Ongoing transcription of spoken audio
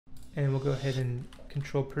And we'll go ahead and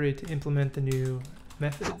control period to implement the new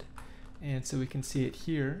method. And so we can see it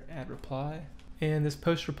here, add reply. And this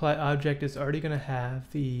post reply object is already going to have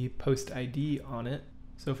the post ID on it.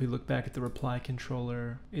 So if we look back at the reply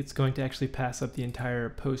controller, it's going to actually pass up the entire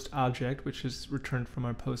post object, which is returned from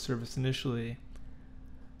our post service initially.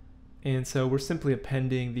 And so we're simply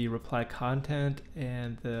appending the reply content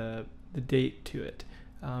and the date to it.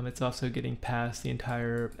 It's also getting past the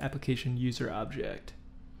entire application user object.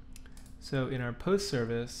 So in our post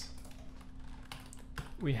service,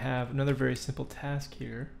 we have another very simple task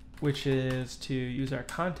here, which is to use our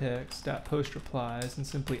context.postReplies and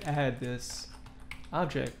simply add this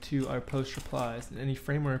object to our post replies, and any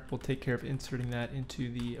framework will take care of inserting that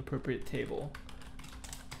into the appropriate table.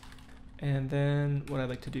 And then what I'd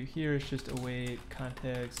like to do here is just await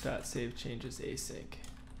context.savechanges async.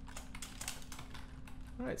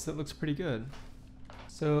 Alright, so it looks pretty good.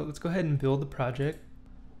 So let's go ahead and build the project.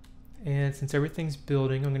 And since everything's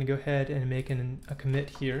building, I'm going to go ahead and make a commit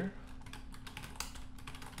here.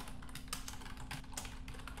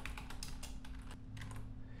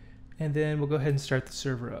 And then we'll go ahead and start the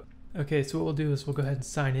server up. Okay, so what we'll do is we'll go ahead and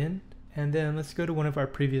sign in, and then let's go to one of our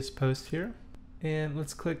previous posts here, and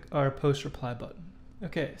let's click our post reply button.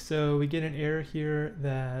 Okay, so we get an error here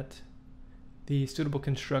that the suitable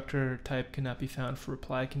constructor type cannot be found for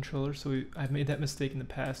reply controller. So I've made that mistake in the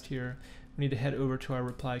past here. We need to head over to our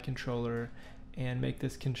reply controller and make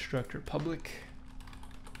this constructor public.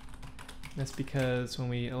 That's because when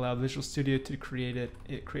we allow Visual Studio to create it,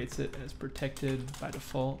 it creates it as protected by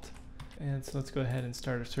default. And so let's go ahead and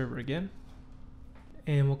start our server again.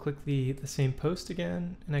 And we'll click the same post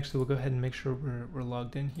again. And actually we'll go ahead and make sure we're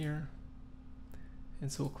logged in here. And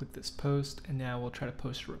so we'll click this post, and now we'll try to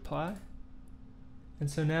post a reply. And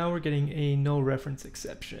so now we're getting a null reference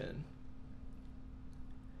exception.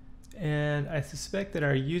 And I suspect that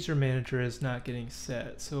our user manager is not getting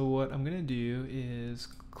set. So what I'm going to do is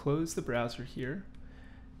close the browser here.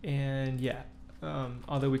 And yeah,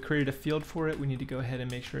 although we created a field for it, we need to go ahead and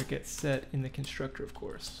make sure it gets set in the constructor, of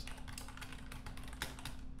course.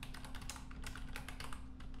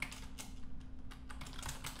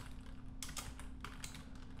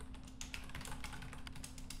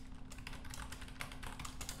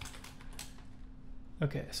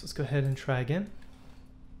 Okay, so let's go ahead and try again.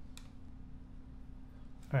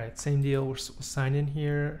 All right, same deal. We'll sign in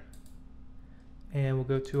here, and we'll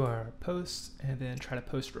go to our posts and then try to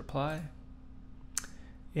post a reply.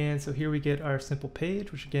 And so here we get our simple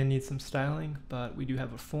page, which again needs some styling, but we do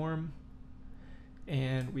have a form,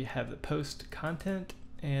 and we have the post content,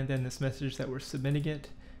 and then this message that we're submitting it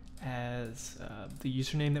as the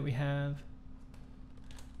username that we have.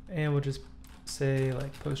 And we'll just say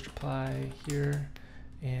like post reply here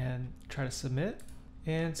and try to submit.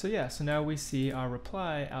 And so yeah, so now we see our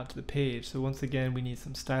reply out to the page. So once again, we need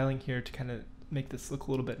some styling here to kind of make this look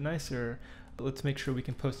a little bit nicer. But let's make sure we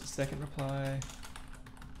can post a second reply.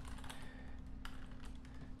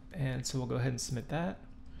 And so we'll go ahead and submit that.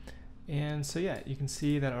 And so yeah, you can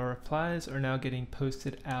see that our replies are now getting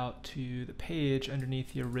posted out to the page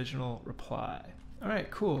underneath the original reply. All right,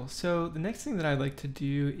 cool. So the next thing that I'd like to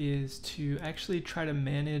do is to actually try to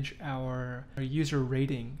manage our user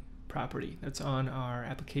rating property that's on our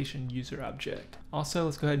application user object. Also,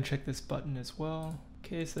 let's go ahead and check this button as well.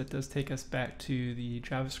 Okay, so that does take us back to the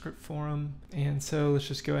JavaScript forum. And so let's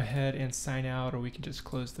just go ahead and sign out, or we can just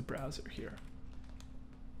close the browser here.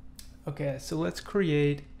 Okay, so let's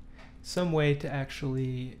create some way to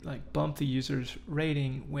actually like bump the user's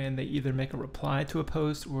rating when they either make a reply to a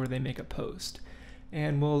post or they make a post.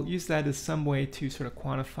 And we'll use that as some way to sort of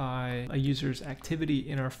quantify a user's activity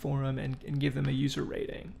in our forum and give them a user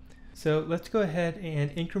rating. So let's go ahead and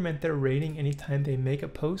increment their rating anytime they make a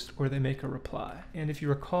post or they make a reply. And if you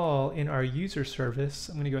recall, in our user service,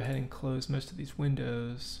 I'm going to go ahead and close most of these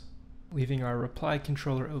windows, leaving our reply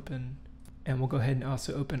controller open. And we'll go ahead and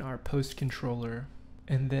also open our post controller.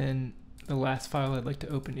 And then the last file I'd like to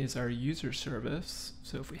open is our user service.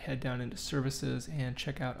 So if we head down into services and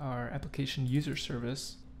check out our application user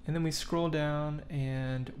service, and then we scroll down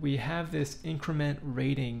and we have this increment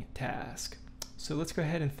rating task. So let's go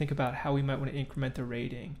ahead and think about how we might want to increment the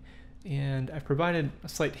rating. And I've provided a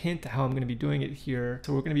slight hint to how I'm going to be doing it here.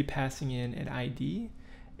 So we're going to be passing in an ID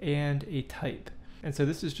and a type. And so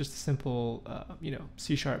this is just a simple,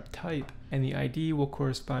 C# type, and the ID will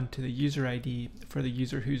correspond to the user ID for the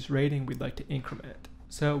user whose rating we'd like to increment.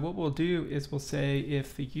 So what we'll do is we'll say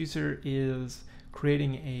if the user is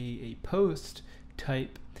creating a post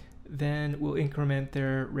type, then we'll increment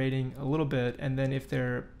their rating a little bit, and then if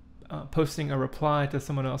they're posting a reply to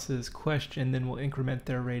someone else's question, then we'll increment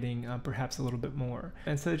their rating perhaps a little bit more.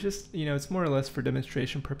 And so just, it's more or less for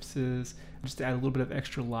demonstration purposes, just to add a little bit of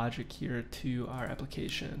extra logic here to our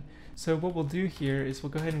application. So what we'll do here is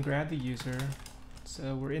we'll go ahead and grab the user.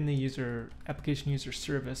 So we're in the application user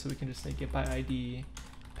service, so we can just say get by ID,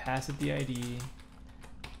 pass it the ID,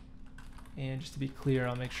 and just to be clear,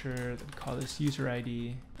 I'll make sure that we call this user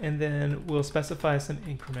ID, and then we'll specify some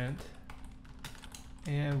increment,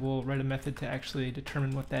 and we'll write a method to actually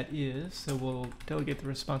determine what that is. So we'll delegate the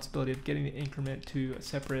responsibility of getting the increment to a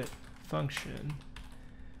separate function.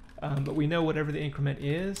 But we know whatever the increment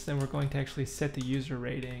is, then we're going to actually set the user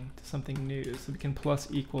rating to something new. So we can plus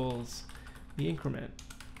equals the increment.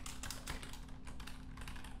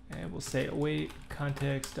 And we'll say await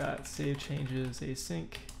context.save changes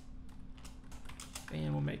async.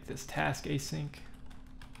 And we'll make this task async.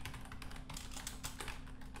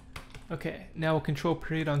 Okay, now we'll control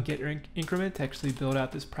period on get increment to actually build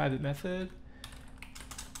out this private method.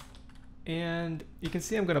 And you can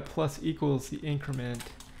see I'm going to plus equals the increment.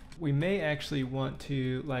 We may actually want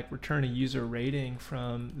to return a user rating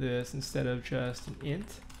from this instead of just an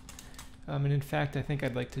int. And in fact, I think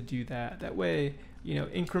I'd like to do that. That way,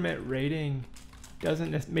 increment rating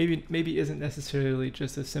maybe isn't necessarily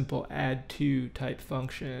just a simple add to type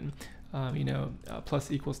function,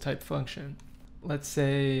 plus equals type function. Let's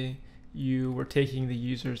say you were taking the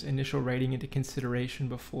user's initial rating into consideration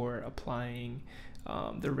before applying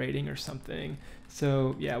the rating or something.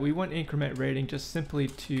 So yeah, we want increment rating just simply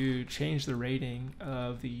to change the rating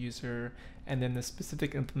of the user, and then the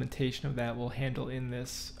specific implementation of that we'll handle in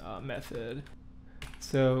this method.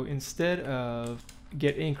 So instead of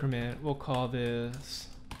get increment, we'll call this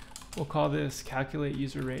calculate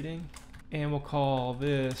user rating, and we'll call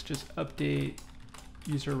this just update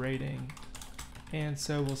user rating. And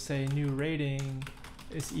so we'll say new rating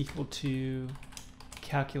is equal to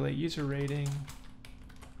calculate user rating,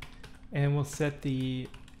 and we'll set the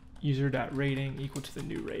user.rating equal to the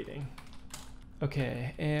new rating.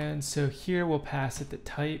 Okay, and so here we'll pass it the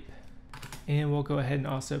type, and we'll go ahead and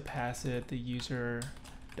also pass it the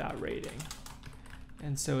user.rating.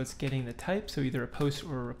 And so it's getting the type, so either a post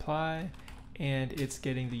or a reply, and it's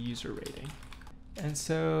getting the user rating. And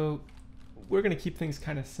so we're going to keep things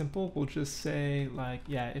kind of simple. We'll just say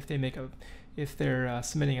if they're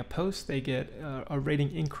submitting a post, they get a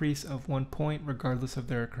rating increase of 1 point regardless of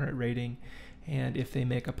their current rating. And if they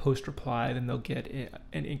make a post reply, then they'll get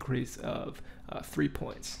an increase of 3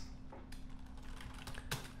 points.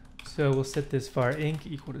 So we'll set this var inc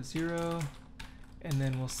equal to 0, and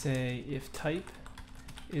then we'll say if type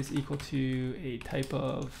is equal to a type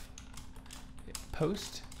of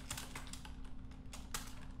post,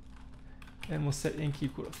 and we'll set inc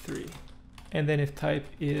equal to 3. And then if type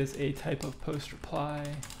is a type of post reply,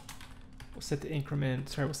 we'll set the increment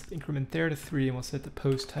there to 3, and we'll set the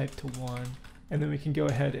post type to 1. And then we can go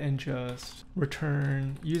ahead and just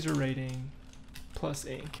return user rating plus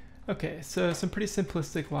inc. Okay, so some pretty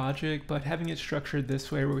simplistic logic, but having it structured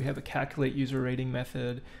this way where we have a calculate user rating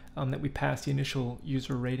method that we pass the initial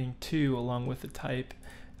user rating to along with the type,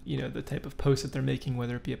 the type of post that they're making,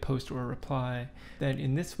 whether it be a post or a reply, then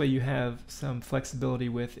in this way you have some flexibility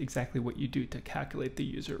with exactly what you do to calculate the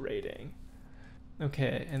user rating.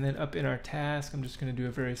 Okay, and then up in our task, I'm just going to do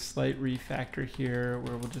a very slight refactor here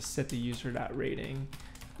where we'll just set the user.rating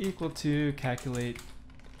equal to calculate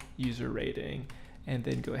user rating, and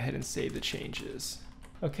then go ahead and save the changes.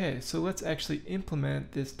 Okay, so let's actually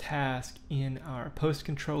implement this task in our post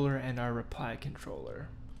controller and our reply controller.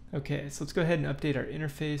 Okay, so let's go ahead and update our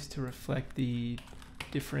interface to reflect the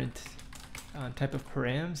different type of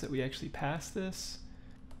params that we actually passed this.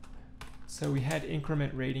 So we had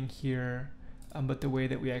increment rating here, but the way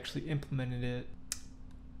that we actually implemented it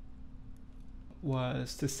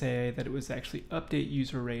was to say that it was actually update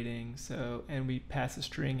user rating. So, and we pass a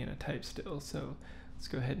string and a type still. So let's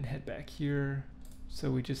go ahead and head back here. So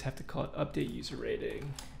we just have to call it update user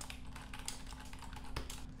rating.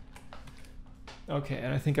 Okay,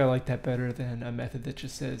 and I think I like that better than a method that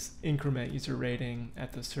just says increment user rating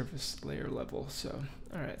at the service layer level. So,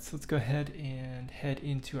 all right, so let's go ahead and head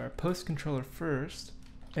into our post controller first.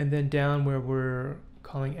 And then down where we're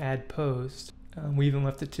calling add post, we even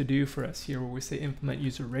left a to-do for us here where we say implement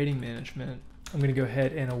user rating management. I'm going to go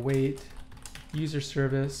ahead and await user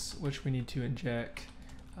service, which we need to inject.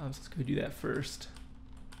 So let's go do that first.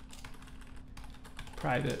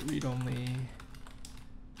 Private read-only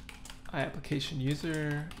application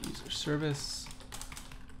user service,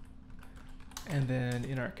 and then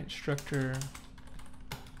in our constructor,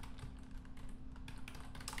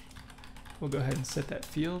 we'll go ahead and set that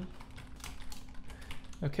field.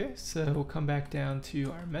 Okay, so we'll come back down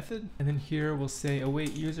to our method, and then here we'll say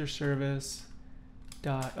await user service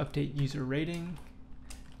dot update user rating,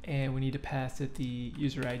 and we need to pass it the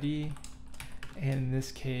user ID, and in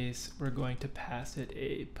this case we're going to pass it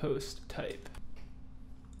a post type.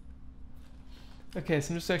 Okay,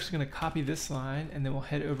 so I'm just actually going to copy this line, and then we'll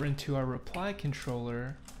head over into our reply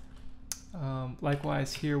controller.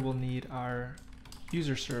 Likewise, here we'll need our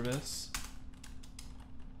user service.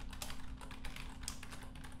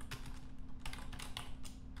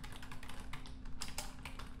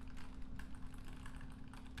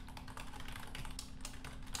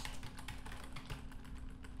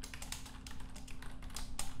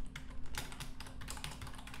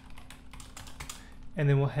 And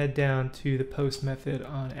then we'll head down to the post method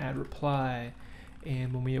on add reply,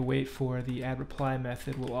 and when we await for the add reply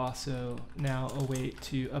method, we'll also now await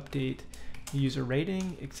to update the user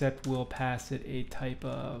rating, except we'll pass it a type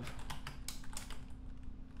of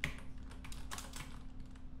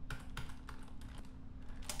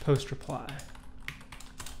post reply.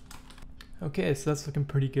 Okay, so that's looking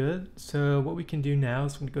pretty good. So what we can do now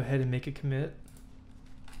is we're going to go ahead and make a commit.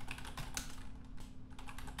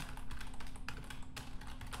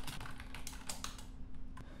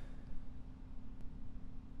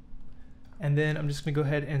 And then I'm just going to go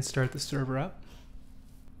ahead and start the server up.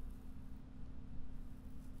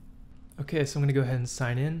 Okay, so I'm going to go ahead and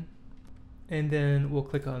sign in. And then we'll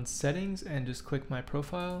click on settings and just click my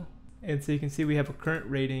profile. And so you can see we have a current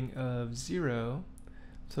rating of 0.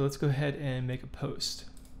 So let's go ahead and make a post.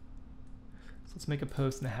 So let's make a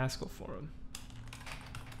post in the Haskell forum.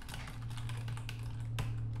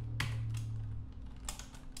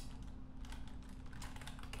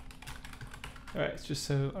 Alright, it's just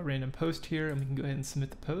so a random post here, and we can go ahead and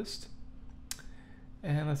submit the post.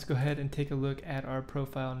 And let's go ahead and take a look at our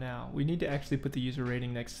profile now. We need to actually put the user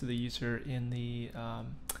rating next to the user in the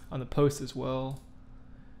on the post as well.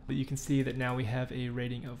 But you can see that now we have a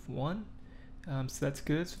rating of 1. So that's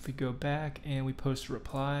good. So if we go back and we post a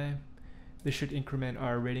reply, this should increment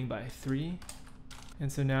our rating by 3. And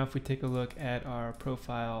so now if we take a look at our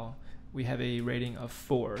profile, we have a rating of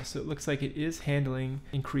 4. So it looks like it is handling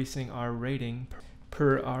increasing our rating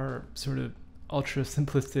per our sort of ultra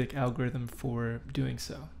simplistic algorithm for doing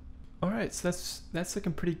so. All right, so that's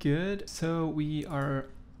looking pretty good. So we are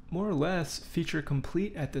more or less feature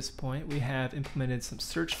complete at this point. We have implemented some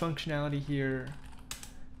search functionality here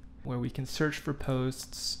where we can search for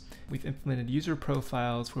posts. We've implemented user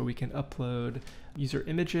profiles where we can upload user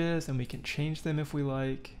images and we can change them if we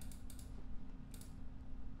like.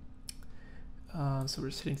 So we're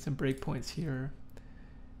just hitting some breakpoints here.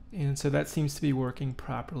 And so that seems to be working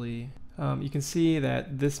properly. You can see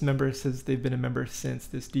that this member says they've been a member since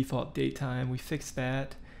this default date time. We fixed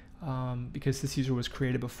that because this user was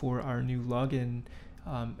created before our new login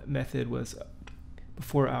method was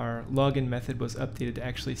updated to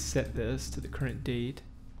actually set this to the current date.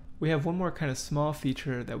 We have one more kind of small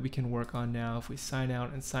feature that we can work on now if we sign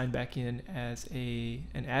out and sign back in as an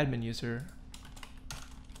admin user.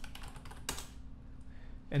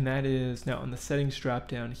 And that is now on the settings drop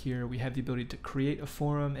down here, we have the ability to create a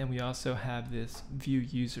forum, and we also have this view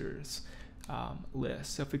users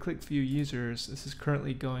list. So if we click view users, this is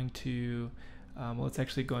currently going to, well, it's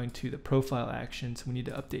actually going to the profile action, so we need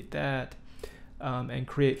to update that. And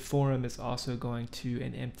create forum is also going to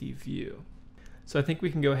an empty view. So I think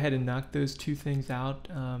we can go ahead and knock those two things out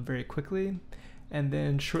very quickly. And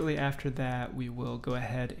then shortly after that, we will go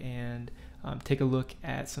ahead and take a look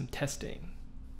at some testing.